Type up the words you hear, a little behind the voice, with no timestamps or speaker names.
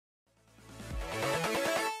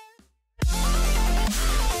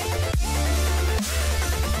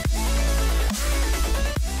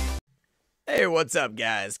what's up,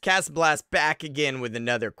 guys? Cast Blast back again with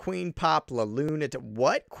another Queen Pop LALOON.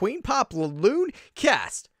 What? Queen Pop LALOON?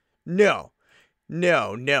 Cast? No.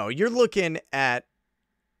 You're looking at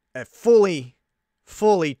a fully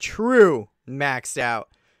true maxed out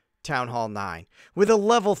Town Hall 9 with a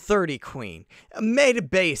level 30 queen, a meta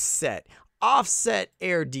base set, offset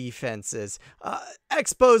air defenses,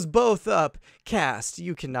 expose both up. Cast,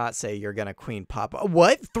 you cannot say you're gonna queen pop.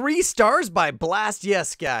 What? 3 stars by Blast?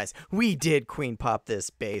 Yes, guys, we did queen pop this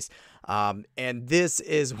base. And this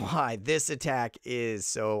is why this attack is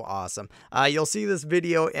so awesome. You'll see this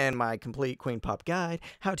video and my complete queen pop guide,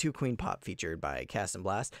 how to queen pop, featured by Cast and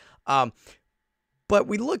Blast. But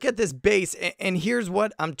we look at this base, and here's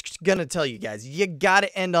what I'm going to tell you guys. You got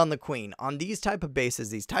to end on the queen. On these type of bases,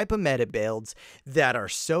 these type of meta builds that are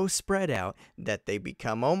so spread out that they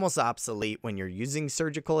become almost obsolete when you're using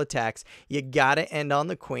surgical attacks, you got to end on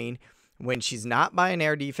the queen when she's not by an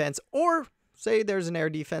air defense, or say there's an air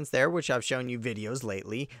defense there, which I've shown you videos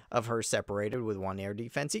lately of her separated with 1 air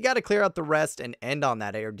defense. You got to clear out the rest and end on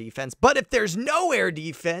that air defense. But if there's no air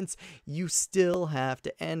defense, you still have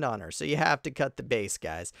to end on her. So you have to cut the base,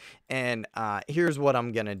 guys. And here's what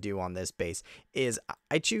I'm going to do on this base is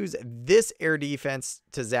I choose this air defense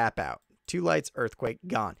to zap out. 2 lights, earthquake,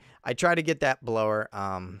 gone. I try to get that blower.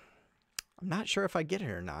 I'm not sure if I get it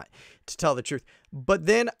or not, to tell the truth. But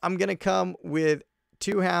then I'm going to come with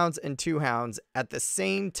 2 hounds and 2 hounds at the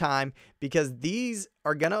same time, because these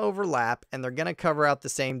are going to overlap and they're going to cover out the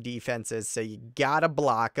same defenses. So you got to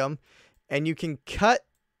block them, and you can cut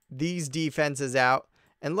these defenses out.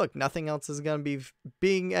 And look, nothing else is going to be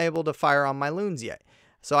being able to fire on my loons yet.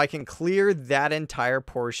 So I can clear that entire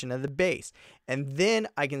portion of the base, and then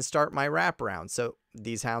I can start my wraparound. So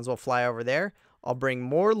these hounds will fly over there. I'll bring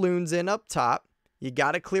more loons in up top. You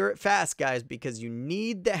got to clear it fast, guys, because you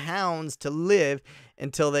need the hounds to live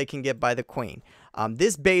until they can get by the queen.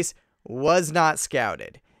 This base was not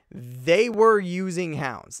scouted. They were using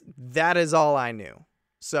hounds. That is all I knew.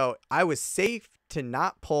 So I was safe to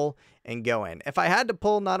not pull and go in. If I had to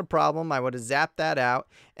pull, not a problem. I would have zapped that out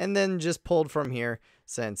and then just pulled from here,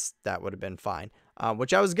 since that would have been fine,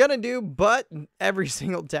 which I was going to do, but every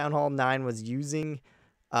single Town Hall 9 was using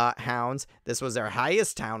hounds. This was our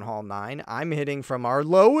highest Town Hall 9. I'm hitting from our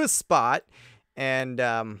lowest spot, and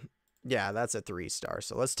yeah, that's a 3-star.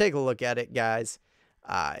 So let's take a look at it, guys.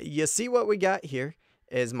 You see what we got here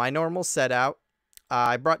is my normal set out.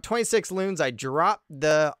 I brought 26 loons. I dropped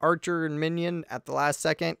the archer and minion at the last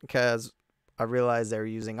second because I realized they were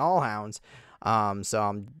using all hounds. So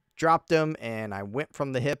I dropped them and I went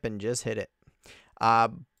from the hip and just hit it.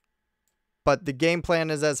 But the game plan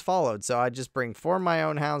is as followed. So I just bring 4 of my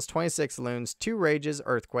own hounds, 26 loons, 2 rages,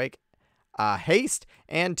 earthquake, haste,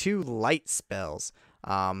 and 2 light spells.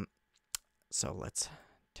 So let's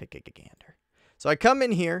take a gander. So I come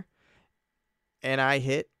in here and I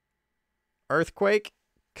hit earthquake,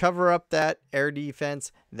 cover up that air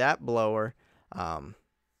defense, that blower, and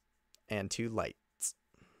 2 lights.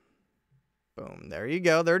 Boom. There you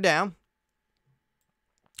go. They're down.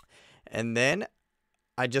 And then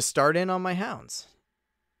I just start in on my hounds.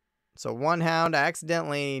 So 1 hound, I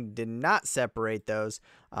accidentally did not separate those.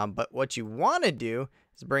 But what you want to do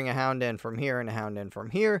is bring a hound in from here and a hound in from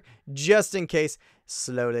here, just in case,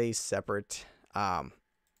 slowly separate,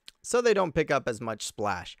 so they don't pick up as much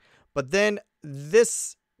splash. But then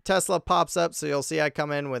this Tesla pops up, so you'll see I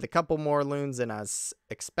come in with a couple more loons than I was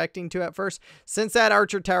expecting to at first. Since that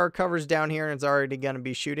archer tower covers down here and it's already going to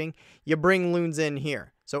be shooting, you bring loons in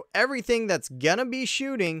here. So everything that's going to be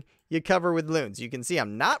shooting, you cover with loons. You can see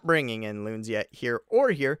I'm not bringing in loons yet here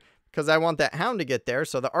or here because I want that hound to get there,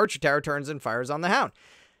 so the archer tower turns and fires on the hound.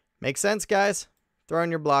 Makes sense, guys? Throw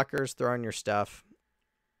in your blockers, throw in your stuff.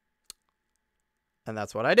 And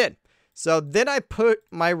that's what I did. So then I put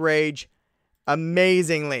my rage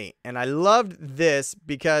amazingly, and I loved this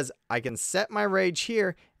because I can set my rage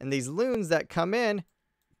here, and these loons that come in,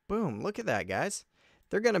 boom, look at that, guys.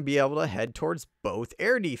 They're going to be able to head towards both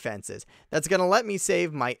air defenses. That's going to let me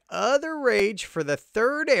save my other rage for the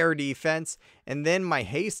 3rd air defense, and then my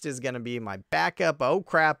haste is going to be my backup. Oh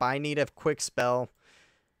crap, I need a quick spell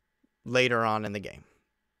later on in the game.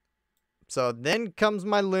 So then comes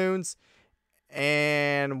my loons,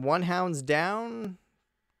 and 1 hound's down.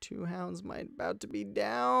 2 hounds might about to be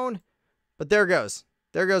down, but there goes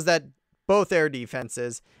that both air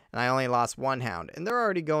defenses, and I only lost 1 hound, and they're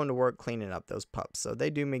already going to work cleaning up those pups, so they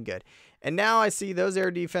do me good. And now I see those air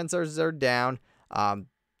defenses are down.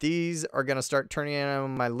 These are going to start turning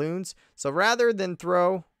in my loons, so rather than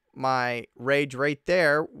throw my rage right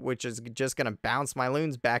there, which is just going to bounce my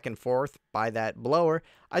loons back and forth by that blower,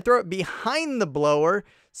 I throw it behind the blower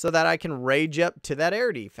so that I can rage up to that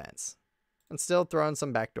air defense. And still throwing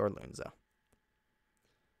some backdoor loons, though.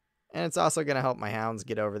 And it's also going to help my hounds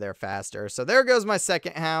get over there faster. So there goes my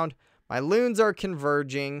second hound. My loons are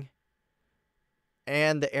converging.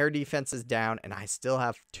 And the air defense is down. And I still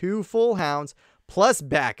have 2 full hounds plus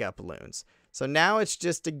backup loons. So now it's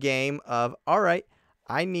just a game of, all right,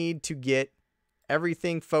 I need to get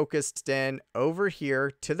everything focused in over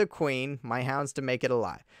here to the queen, my hounds, to make it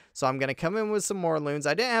alive. So I'm going to come in with some more loons.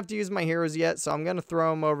 I didn't have to use my heroes yet, so I'm going to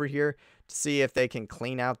throw them over here to see if they can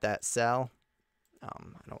clean out that cell. I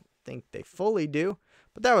don't think they fully do,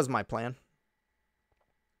 but that was my plan.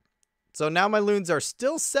 So now my loons are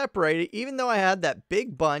still separated, even though I had that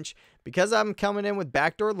big bunch. Because I'm coming in with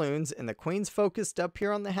backdoor loons and the queen's focused up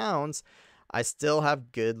here on the hounds, I still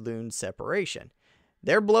have good loon separation.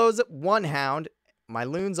 There blows at 1 hound. My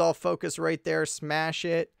loons all focus right there. Smash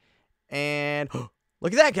it. And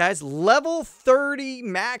look at that, guys. Level 30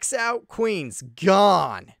 max out queens.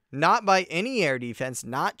 Gone. Not by any air defense.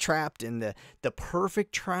 Not trapped in the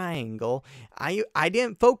perfect triangle. I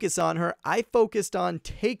didn't focus on her. I focused on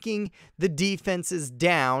taking the defenses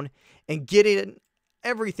down and getting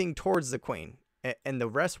everything towards the queen. And the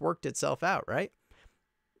rest worked itself out, right?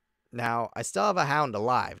 Now, I still have a hound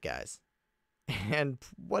alive, guys. And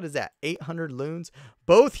what is that? 800 loons?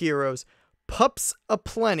 Both heroes. Pups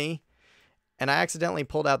aplenty. And I accidentally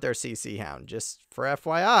pulled out their CC hound. Just for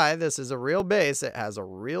FYI, this is a real base. It has a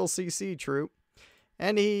real CC troop.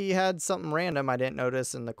 And he had something random I didn't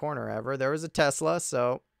notice in the corner ever. There was a Tesla,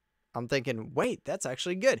 so I'm thinking, wait, that's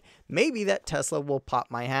actually good. Maybe that Tesla will pop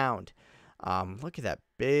my hound. Look at that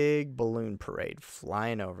big balloon parade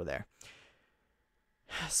flying over there.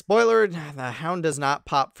 Spoiler, the hound does not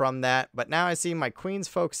pop from that, but now I see my queen's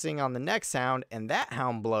focusing on the next hound, and that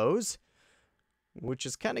hound blows, which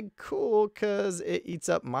is kind of cool because it eats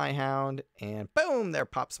up my hound, and boom, there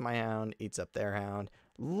pops my hound, eats up their hound.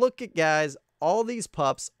 Look at, guys, all these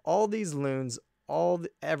pups, all these loons,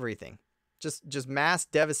 everything. Just mass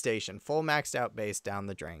devastation, full maxed out base down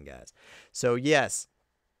the drain, guys. So yes,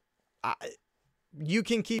 you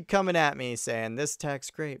can keep coming at me saying this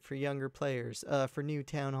attack's great for younger players, for new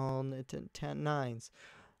Town Hall 9s.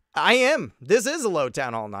 I am. This is a low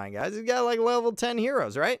Town Hall 9, guys. You got like level 10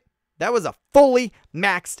 heroes, right? That was a fully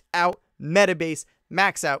maxed out meta base,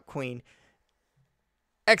 max out queen.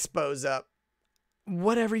 Expos up.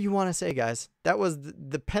 Whatever you want to say, guys. That was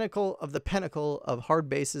the pinnacle of hard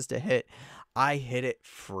bases to hit. I hit it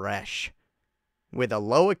fresh. With a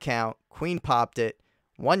low account, queen popped it,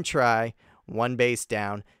 1 try, 1 base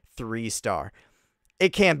down, 3-star. It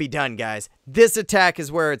can be done, guys. This attack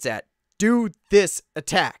is where it's at. Do this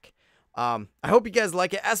attack. I hope you guys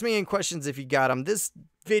like it. Ask me any questions if you got them. This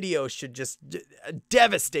video should just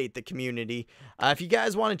devastate the community. If you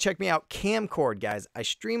guys want to check me out, Camcord, guys. I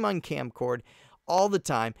stream on Camcord all the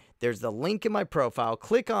time. There's the link in my profile.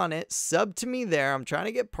 Click on it. Sub to me there. I'm trying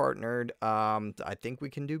to get partnered. I think we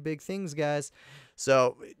can do big things, guys.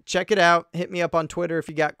 So check it out. Hit me up on Twitter if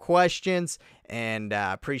you got questions. And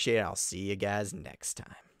appreciate it. I'll see you guys next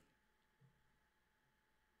time.